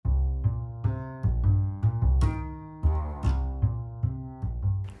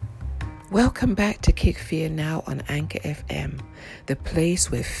Welcome back to Kick Fear Now on Anchor FM, the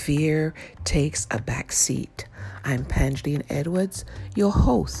place where fear takes a back seat. I'm Pangeline Edwards, your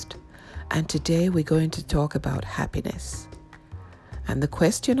host, and today we're going to talk about happiness. And the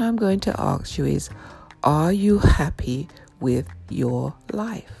question I'm going to ask you is, are you happy with your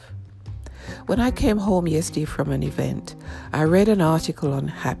life? When I came home yesterday from an event, I read an article on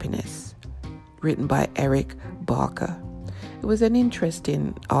happiness written by Eric Barker. It was an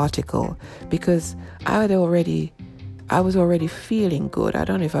interesting article because I was already feeling good. I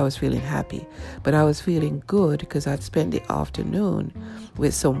don't know if I was feeling happy, but I was feeling good because I'd spent the afternoon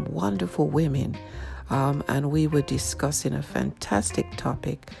with some wonderful women, and we were discussing a fantastic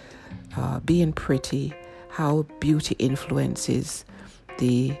topic, being pretty, how beauty influences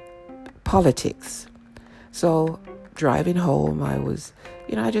the politics. So driving home,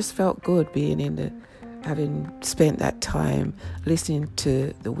 I just felt good having spent that time listening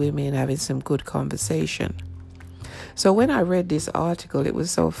to the women, having some good conversation. So when I read this article, it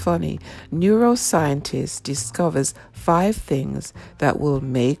was so funny. Neuroscientist discovers 5 things that will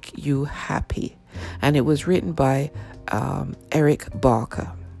make you happy. And it was written by Eric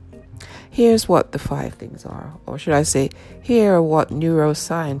Barker. Here's what the 5 things are. Or should I say, here are what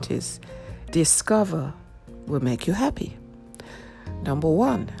neuroscientists discover will make you happy. Number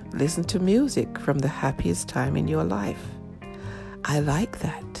 1, listen to music from the happiest time in your life. I like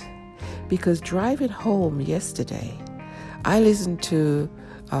that because driving home yesterday, I listened to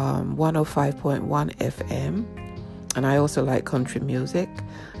 105.1 FM, and I also like country music,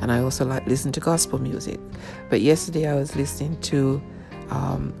 and I also like listen to gospel music. But yesterday I was listening to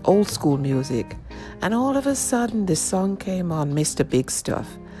old school music, and all of a sudden the song came on, Mr. Big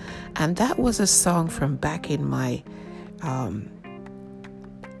Stuff, and that was a song from back in my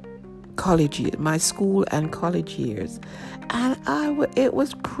my school and college years, and it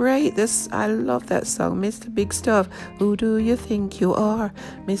was great. I love that song, Mr. Big Stuff. Who do you think you are,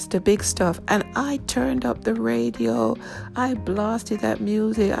 Mr. Big Stuff? And I turned up the radio. I blasted that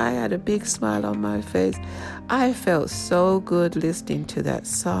music. I had a big smile on my face. I felt so good listening to that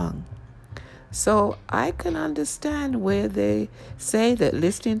song. So I can understand where they say that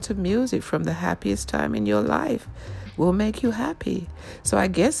listening to music from the happiest time in your life will make you happy. So I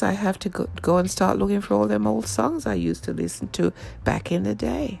guess I have to go and start looking for all them old songs I used to listen to back in the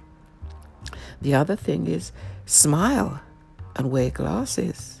day. The other thing is smile and wear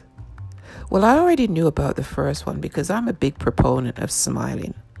glasses. Well, I already knew about the first one because I'm a big proponent of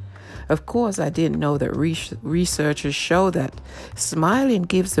smiling. Of course, I didn't know that researchers show that smiling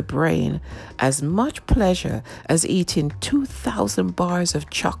gives the brain as much pleasure as eating 2,000 bars of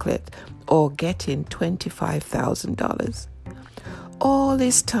chocolate or getting $25,000. All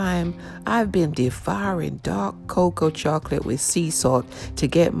this time, I've been devouring dark cocoa chocolate with sea salt to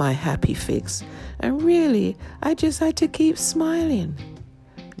get my happy fix. And really, I just had to keep smiling.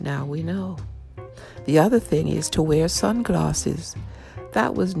 Now we know. The other thing is to wear sunglasses.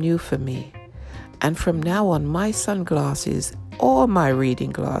 That was new for me. And from now on, my sunglasses or my reading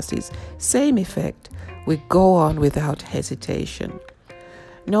glasses, same effect, we go on without hesitation.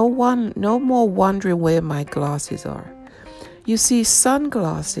 No more wondering where my glasses are. You see,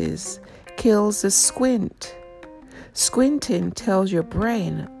 sunglasses kills the squint. Squinting tells your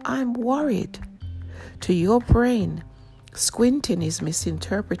brain, I'm worried. To your brain, squinting is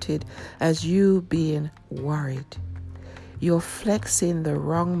misinterpreted as you being worried. You're flexing the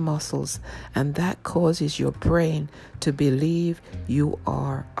wrong muscles, and that causes your brain to believe you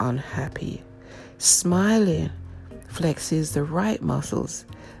are unhappy. Smiling flexes the right muscles.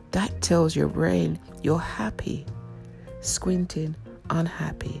 That tells your brain you're happy. Squinting,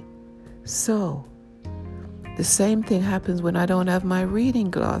 unhappy. So, the same thing happens when I don't have my reading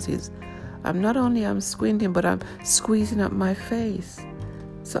glasses. I'm squinting, but I'm squeezing up my face.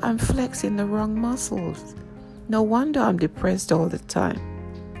 So I'm flexing the wrong muscles. No wonder I'm depressed all the time.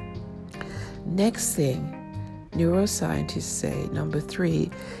 Next thing, neuroscientists say, number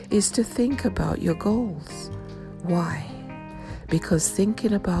 3, is to think about your goals. Why? Because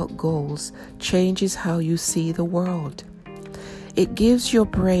thinking about goals changes how you see the world. It gives your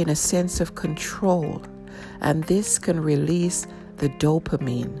brain a sense of control, and this can release the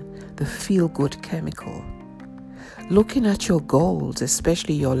dopamine, the feel-good chemical. Looking at your goals,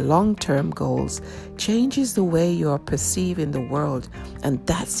 especially your long-term goals, changes the way you are perceiving the world, and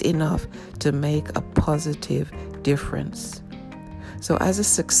that's enough to make a positive difference. So as a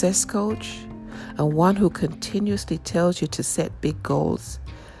success coach and one who continuously tells you to set big goals,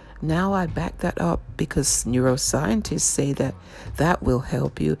 now I back that up because neuroscientists say that will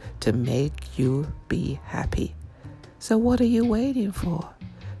help you to make you be happy. So what are you waiting for?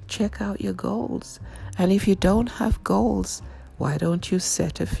 check out your goals. And if you don't have goals, why don't you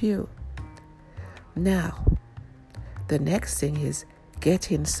set a few? Now, the next thing is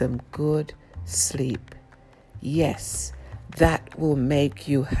getting some good sleep. Yes, that will make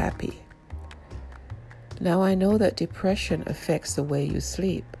you happy. Now, I know that depression affects the way you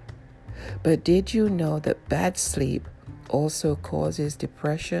sleep, but did you know that bad sleep also causes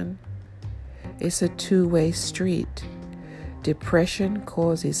depression? It's a two-way street. Depression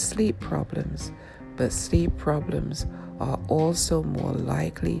causes sleep problems, but sleep problems are also more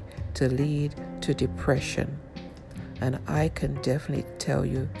likely to lead to depression. And I can definitely tell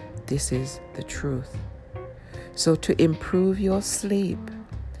you this is the truth. So to improve your sleep,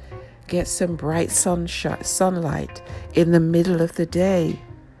 get some bright sunlight in the middle of the day.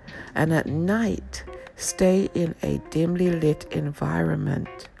 And at night, stay in a dimly lit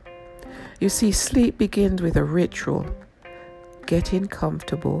environment. You see, sleep begins with a ritual. Getting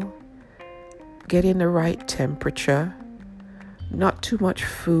comfortable, getting the right temperature, not too much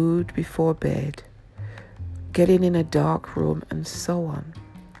food before bed, getting in a dark room, and so on.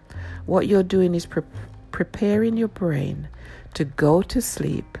 What you're doing is preparing your brain to go to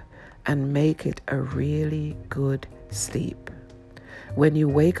sleep and make it a really good sleep. When you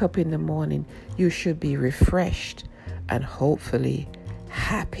wake up in the morning, you should be refreshed and hopefully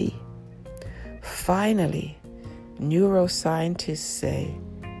happy. Finally, neuroscientists say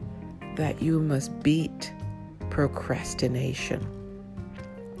that you must beat procrastination.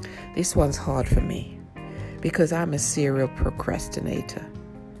 This one's hard for me because I'm a serial procrastinator.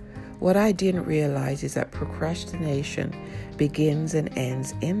 What I didn't realize is that procrastination begins and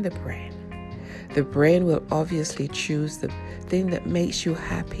ends in the brain. The brain will obviously choose the thing that makes you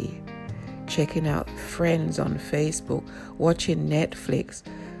happy. Checking out friends on Facebook, watching Netflix,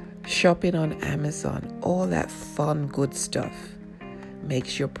 shopping on Amazon, all that fun, good stuff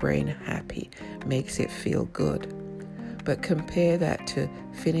makes your brain happy, makes it feel good. But compare that to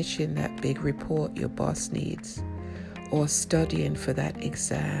finishing that big report your boss needs, or studying for that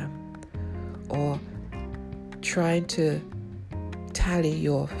exam, or trying to tally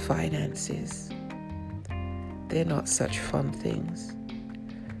your finances. They're not such fun things.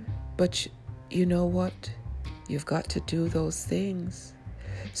 But you know what? You've got to do those things.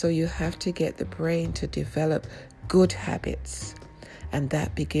 So you have to get the brain to develop good habits. And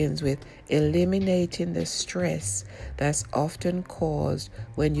that begins with eliminating the stress that's often caused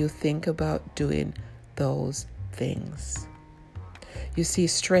when you think about doing those things. You see,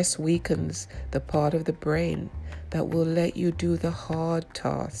 stress weakens the part of the brain that will let you do the hard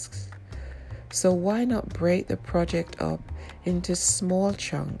tasks. So why not break the project up into small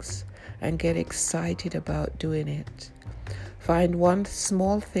chunks and get excited about doing it? Find one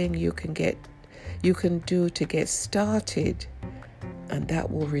small thing you can do to get started, and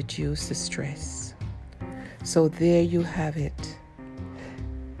that will reduce the stress. So there you have it.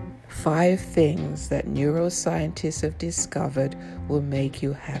 5 things that neuroscientists have discovered will make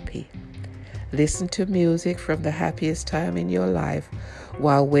you happy. Listen to music from the happiest time in your life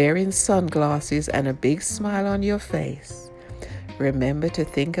while wearing sunglasses and a big smile on your face. Remember to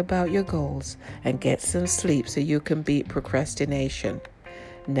think about your goals and get some sleep so you can beat procrastination.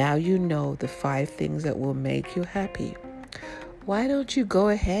 Now you know the 5 things that will make you happy. Why don't you go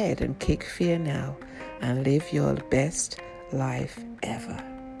ahead and kick fear now and live your best life ever?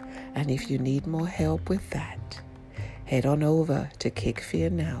 And if you need more help with that, head on over to Kick Fear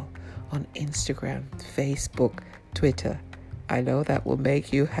Now on Instagram, Facebook, Twitter. I know that will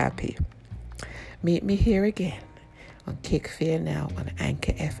make you happy. Meet me here again on Kick Fear Now on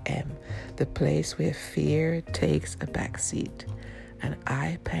Anchor FM, the place where fear takes a backseat. And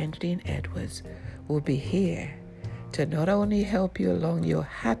I, Pandine Edwards, will be here to not only help you along your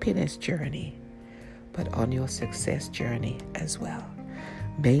happiness journey, but on your success journey as well.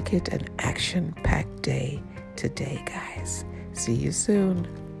 Make it an action-packed day today, guys. See you soon.